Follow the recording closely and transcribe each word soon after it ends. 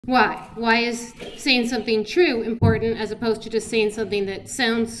Why? Why is saying something true important as opposed to just saying something that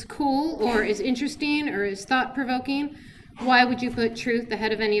sounds cool or is interesting or is thought-provoking? Why would you put truth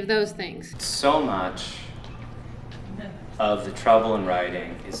ahead of any of those things? So much of the trouble in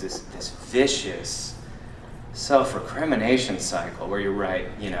writing is this vicious self-recrimination cycle where you write,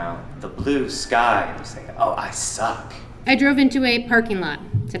 the blue sky, and you say, oh, I suck. I drove into a parking lot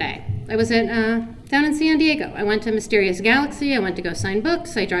today. I was down in San Diego. I went to Mysterious Galaxy. I went to go sign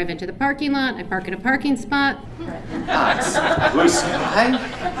books. I drive into the parking lot. I park in a parking spot. Blue sky?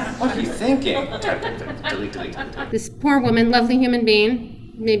 What are you thinking? Delete. This poor woman, lovely human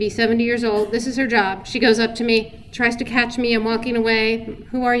being, maybe 70 years old. This is her job. She goes up to me, tries to catch me. I'm walking away.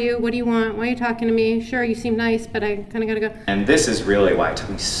 Who are you? What do you want? Why are you talking to me? Sure, you seem nice, but I kind of gotta go. And this is really why it took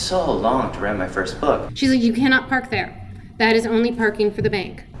me so long to write my first book. She's like, you cannot park there. That is only parking for the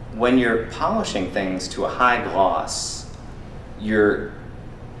bank. When you're polishing things to a high gloss, you're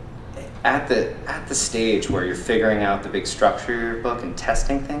at the stage where you're figuring out the big structure of your book and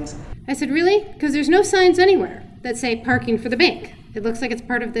testing things. I said, really? Because there's no signs anywhere that say parking for the bank. It looks like it's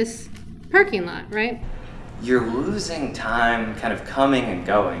part of this parking lot, right? You're losing time kind of coming and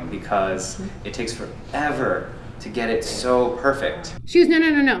going because it takes forever to get it so perfect. She was,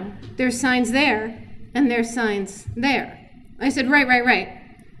 no. There's signs there and there's signs there. I said, right.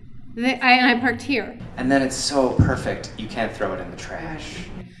 I parked here. And then it's so perfect, you can't throw it in the trash.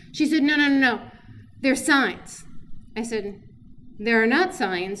 She said, no. There's signs. I said, there are not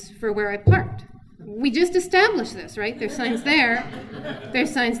signs for where I parked. We just established this, right? There's signs there.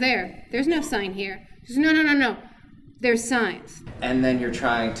 There's signs there. There's no sign here. She said, no. There's signs. And then you're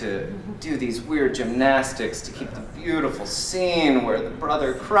trying to do these weird gymnastics to keep the beautiful scene where the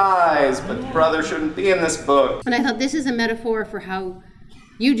brother cries, but the brother shouldn't be in this book. And I thought this is a metaphor for how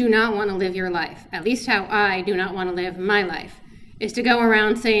you do not want to live your life, at least how I do not want to live my life, is to go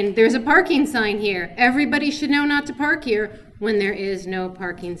around saying, there's a parking sign here. Everybody should know not to park here when there is no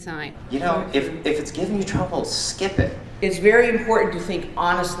parking sign. If it's giving you trouble, skip it. It's very important to think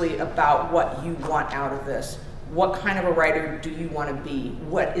honestly about what you want out of this. What kind of a writer do you want to be?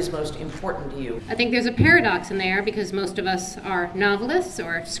 What is most important to you? I think there's a paradox in there because most of us are novelists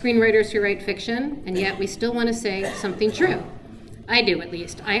or screenwriters who write fiction, and yet we still want to say something true. I do, at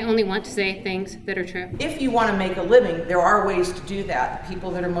least. I only want to say things that are true. If you want to make a living, there are ways to do that. The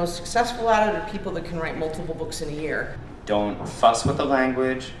people that are most successful at it are people that can write multiple books in a year. Don't fuss with the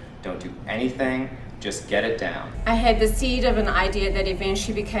language. Don't do anything. Just get it down. I had the seed of an idea that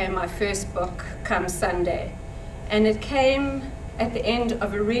eventually became my first book come Sunday. And it came at the end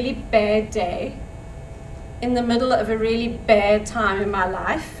of a really bad day, in the middle of a really bad time in my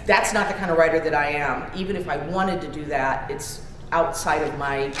life. That's not the kind of writer that I am. Even if I wanted to do that, it's outside of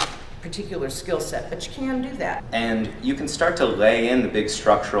my particular skill set, but you can do that. And you can start to lay in the big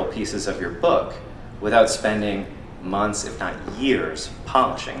structural pieces of your book without spending months, if not years,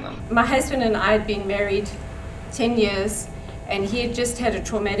 polishing them. My husband and I had been married 10 years, and he had just had a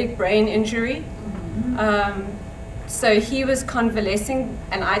traumatic brain injury. So he was convalescing,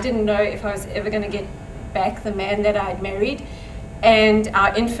 and I didn't know if I was ever going to get back the man that I had married. And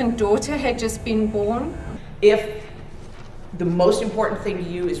our infant daughter had just been born. If the most important thing to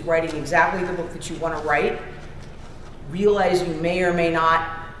you is writing exactly the book that you want to write, realize you may or may not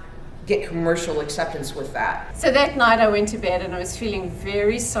get commercial acceptance with that. So that night I went to bed and I was feeling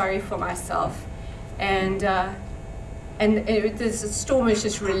very sorry for myself. And the storm was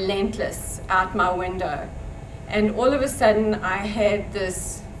just relentless out my window. And all of a sudden I had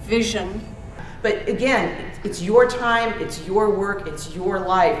this vision. But again, it's your time, it's your work, it's your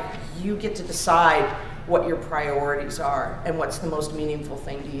life. You get to decide what your priorities are and what's the most meaningful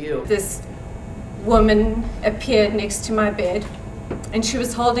thing to you. This woman appeared next to my bed and she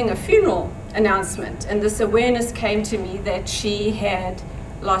was holding a funeral announcement, and this awareness came to me that she had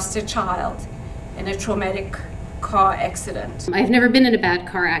lost a child in a traumatic car accident. I've never been in a bad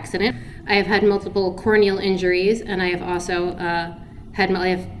car accident. I have had multiple corneal injuries, and I have also I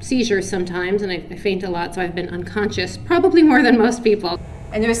have seizures sometimes, and I faint a lot, so I've been unconscious, probably more than most people.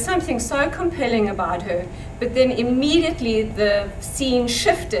 And there was something so compelling about her, but then immediately the scene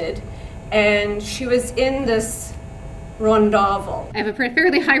shifted, and she was in this rondavel. I have a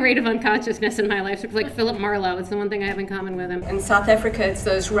fairly high rate of unconsciousness in my life, sort of like Philip Marlowe. It's the one thing I have in common with him. In South Africa, it's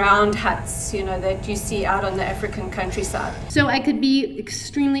those round huts, that you see out on the African countryside. So I could be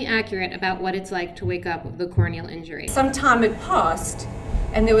extremely accurate about what it's like to wake up with a corneal injury. Some time had passed,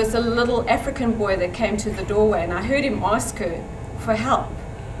 and there was a little African boy that came to the doorway, and I heard him ask her for help.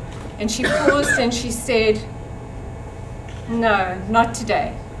 And she paused and she said, "No, not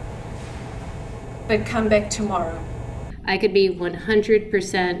today, but come back tomorrow." I could be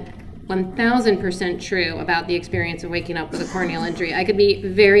 100%, 1000% true about the experience of waking up with a corneal injury. I could be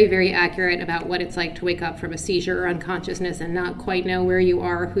very, very accurate about what it's like to wake up from a seizure or unconsciousness and not quite know where you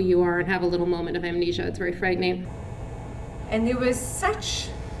are, who you are, and have a little moment of amnesia. It's very frightening. And there was such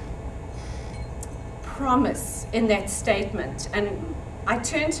promise in that statement. And I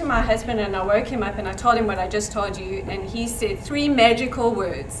turned to my husband and I woke him up and I told him what I just told you, and he said 3 magical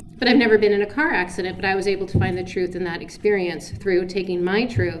words. But I've never been in a car accident, but I was able to find the truth in that experience through taking my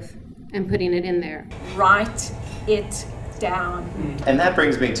truth and putting it in there. Write it down. And that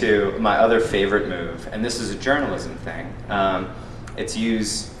brings me to my other favorite move, and this is a journalism thing. It's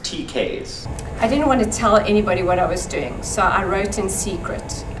use TKs. I didn't want to tell anybody what I was doing, so I wrote in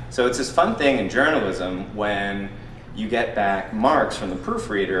secret. So it's this fun thing in journalism when you get back marks from the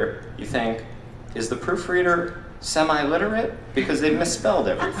proofreader, you think, is the proofreader semi-literate? Because they've misspelled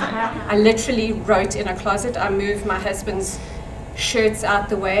everything. I literally wrote in a closet. I moved my husband's shirts out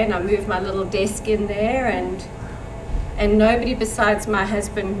the way and I moved my little desk in there, and nobody besides my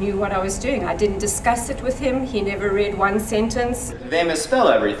husband knew what I was doing. I didn't discuss it with him. He never read one sentence. They misspell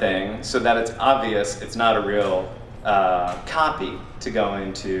everything so that it's obvious it's not a real copy to go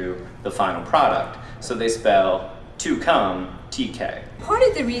into the final product. So they spell to come TK. Part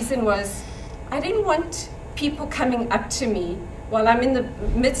of the reason was I didn't want people coming up to me while I'm in the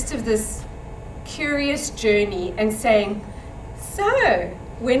midst of this curious journey and saying, so,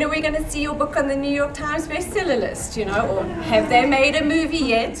 when are we going to see your book on the New York Times bestseller list, you know, or have they made a movie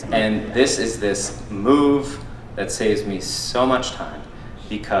yet? And this is this move that saves me so much time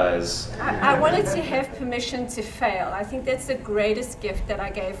because I wanted to have permission to fail. I think that's the greatest gift that I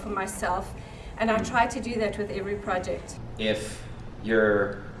gave for myself, and I try to do that with every project. if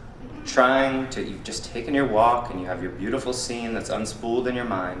you're you've just taken your walk and you have your beautiful scene that's unspooled in your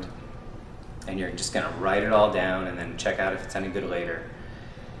mind, and you're just gonna write it all down and then check out if it's any good later.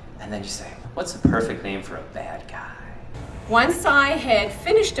 And then you say, what's the perfect name for a bad guy? Once I had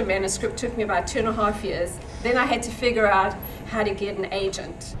finished a manuscript, took me about 2.5 years, then I had to figure out how to get an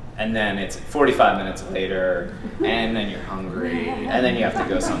agent. And then it's 45 minutes later, and then you're hungry, and then you have to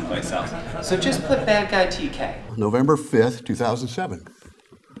go someplace else. So just put bad guy TK. November 5th, 2007,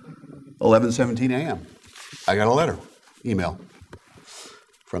 11:17 a.m. I got a letter, email,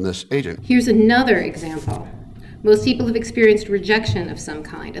 from this agent. Here's another example. Most people have experienced rejection of some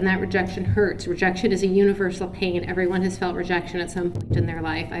kind, and that rejection hurts. Rejection is a universal pain. Everyone has felt rejection at some point in their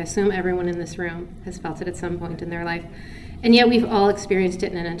life. I assume everyone in this room has felt it at some point in their life. And yet we've all experienced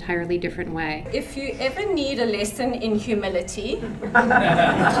it in an entirely different way. If you ever need a lesson in humility, you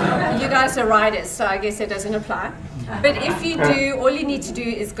guys are writers, so I guess it doesn't apply. But if you do, all you need to do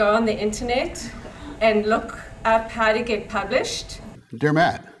is go on the internet and look up how to get published. Dear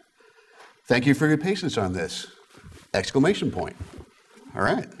Matt, thank you for your patience on this! Exclamation point. All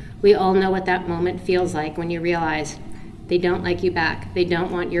right. We all know what that moment feels like when you realize they don't like you back, they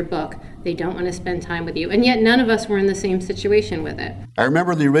don't want your book, they don't want to spend time with you, and yet none of us were in the same situation with it. I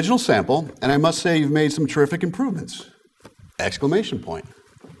remember the original sample, and I must say you've made some terrific improvements! Exclamation point.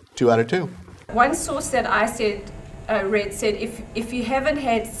 2 out of 2. One source that I read said if you haven't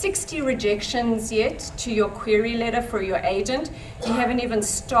had 60 rejections yet to your query letter for your agent, you haven't even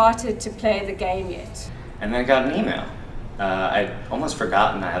started to play the game yet. And then I got an email. I'd almost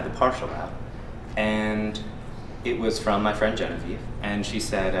forgotten I had the partial out. And it was from my friend Genevieve. And she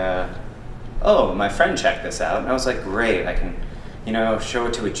said, oh, my friend checked this out. And I was like, great, I can, show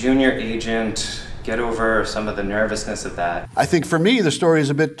it to a junior agent, get over some of the nervousness of that. I think for me, the story is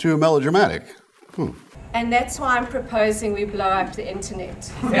a bit too melodramatic. And that's why I'm proposing we blow up the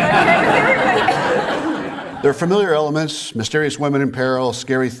internet. There are familiar elements, mysterious women in peril,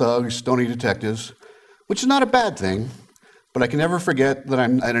 scary thugs, stony detectives, which is not a bad thing, but I can never forget that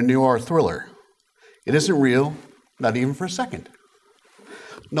I'm at a noir thriller. It isn't real, not even for a second.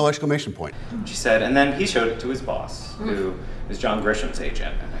 No exclamation point. She said, and then he showed it to his boss, who is John Grisham's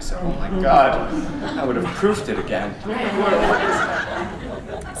agent. And I said, oh my God, I would have proofed it again.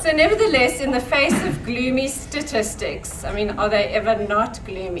 So nevertheless, in the face of gloomy statistics, are they ever not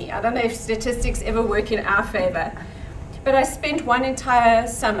gloomy? I don't know if statistics ever work in our favor, but I spent one entire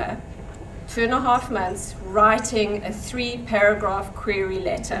summer, 2.5 months, writing a 3-paragraph query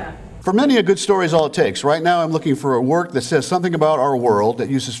letter. For many, a good story is all it takes. Right now, I'm looking for a work that says something about our world, that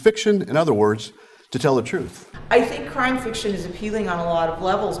uses fiction, in other words, to tell the truth. I think crime fiction is appealing on a lot of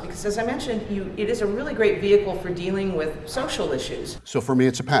levels because, as I mentioned, it is a really great vehicle for dealing with social issues. So for me,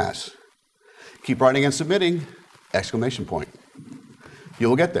 it's a pass. Keep writing and submitting! Exclamation point. You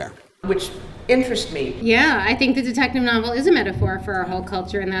will get there. which interests me. Yeah, I think the detective novel is a metaphor for our whole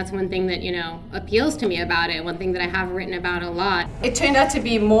culture, and that's one thing that, you know, appeals to me about it, one thing that I have written about a lot. It turned out to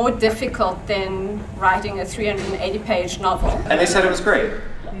be more difficult than writing a 380-page novel. And they said it was great.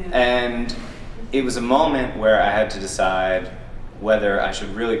 And it was a moment where I had to decide whether I should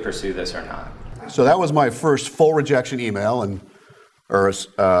really pursue this or not. So that was my first full rejection email, or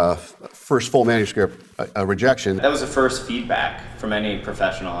first full manuscript rejection. That was the first feedback from any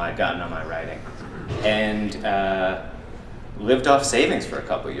professional I'd gotten on my writing. And lived off savings for a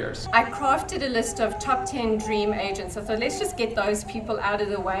couple years. I crafted a list of top 10 dream agents. I thought, let's just get those people out of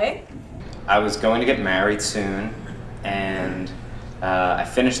the way. I was going to get married soon, and I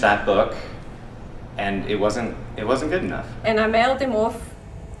finished that book, and it wasn't good enough. And I mailed them off.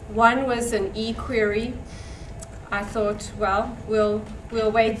 One was an e-query. I thought, well, we'll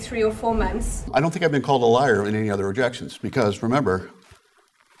wait 3 or 4 months. I don't think I've been called a liar in any other rejections, because remember,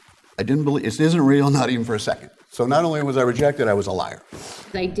 I didn't believe, it isn't real, not even for a second. So not only was I rejected, I was a liar.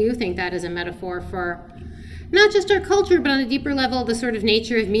 I do think that is a metaphor for not just our culture, but on a deeper level, the sort of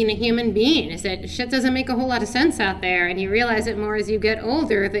nature of being a human being, is that shit doesn't make a whole lot of sense out there, and you realize it more as you get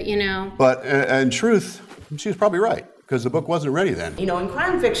older, that, you know. But in truth, she was probably right, because the book wasn't ready then. You know, in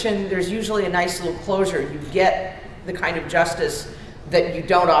crime fiction, there's usually a nice little closure. You get the kind of justice that you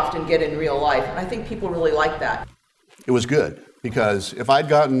don't often get in real life, and I think people really like that. It was good, because if I'd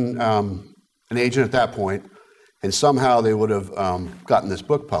gotten an agent at that point, and somehow they would have gotten this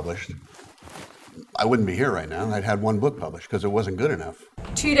book published, I wouldn't be here right now. I'd had one book published because it wasn't good enough.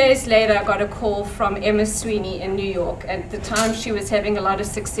 2 days later, I got a call from Emma Sweeney in New York. At the time, she was having a lot of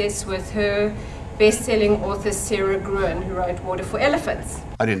success with her best-selling author Sarah Gruen, who wrote Water for Elephants.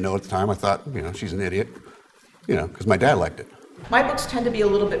 I didn't know at the time. I thought, you know, she's an idiot, you know, because my dad liked it. My books tend to be a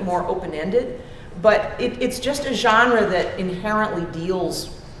little bit more open-ended, but it's just a genre that inherently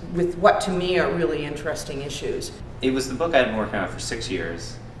deals with what to me are really interesting issues. It was the book I'd been working on for 6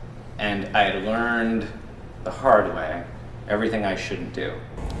 years, and I had learned the hard way everything I shouldn't do.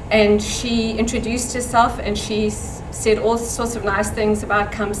 And she introduced herself, and she said all sorts of nice things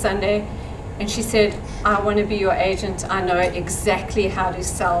about Come Sunday. And she said, I want to be your agent. I know exactly how to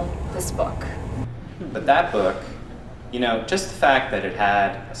sell this book. But that book, you know, just the fact that it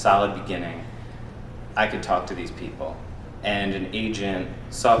had a solid beginning, I could talk to these people. And an agent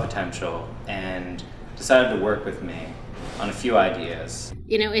saw potential and decided to work with me on a few ideas.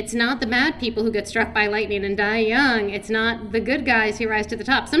 You know, it's not the bad people who get struck by lightning and die young. It's not the good guys who rise to the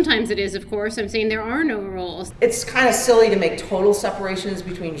top. Sometimes it is, of course. I'm saying there are no rules. It's kind of silly to make total separations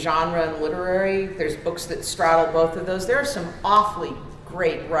between genre and literary. There's books that straddle both of those. There are some awfully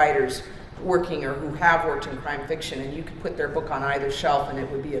great writers working or who have worked in crime fiction, and you could put their book on either shelf and it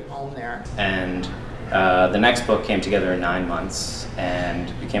would be at home there. And the next book came together in 9 months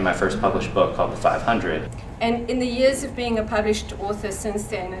and became my first published book called The 500. And in the years of being a published author since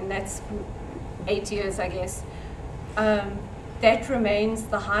then, and that's 8 years, I guess, that remains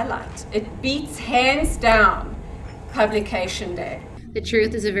the highlight. It beats hands down publication day. The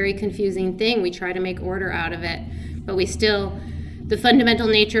truth is a very confusing thing. We try to make order out of it, but we still, the fundamental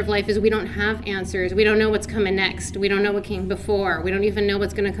nature of life is we don't have answers. We don't know what's coming next. We don't know what came before. We don't even know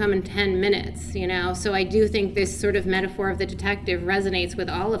what's going to come in 10 minutes, you know? So I do think this sort of metaphor of the detective resonates with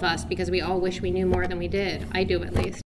all of us because we all wish we knew more than we did. I do, at least.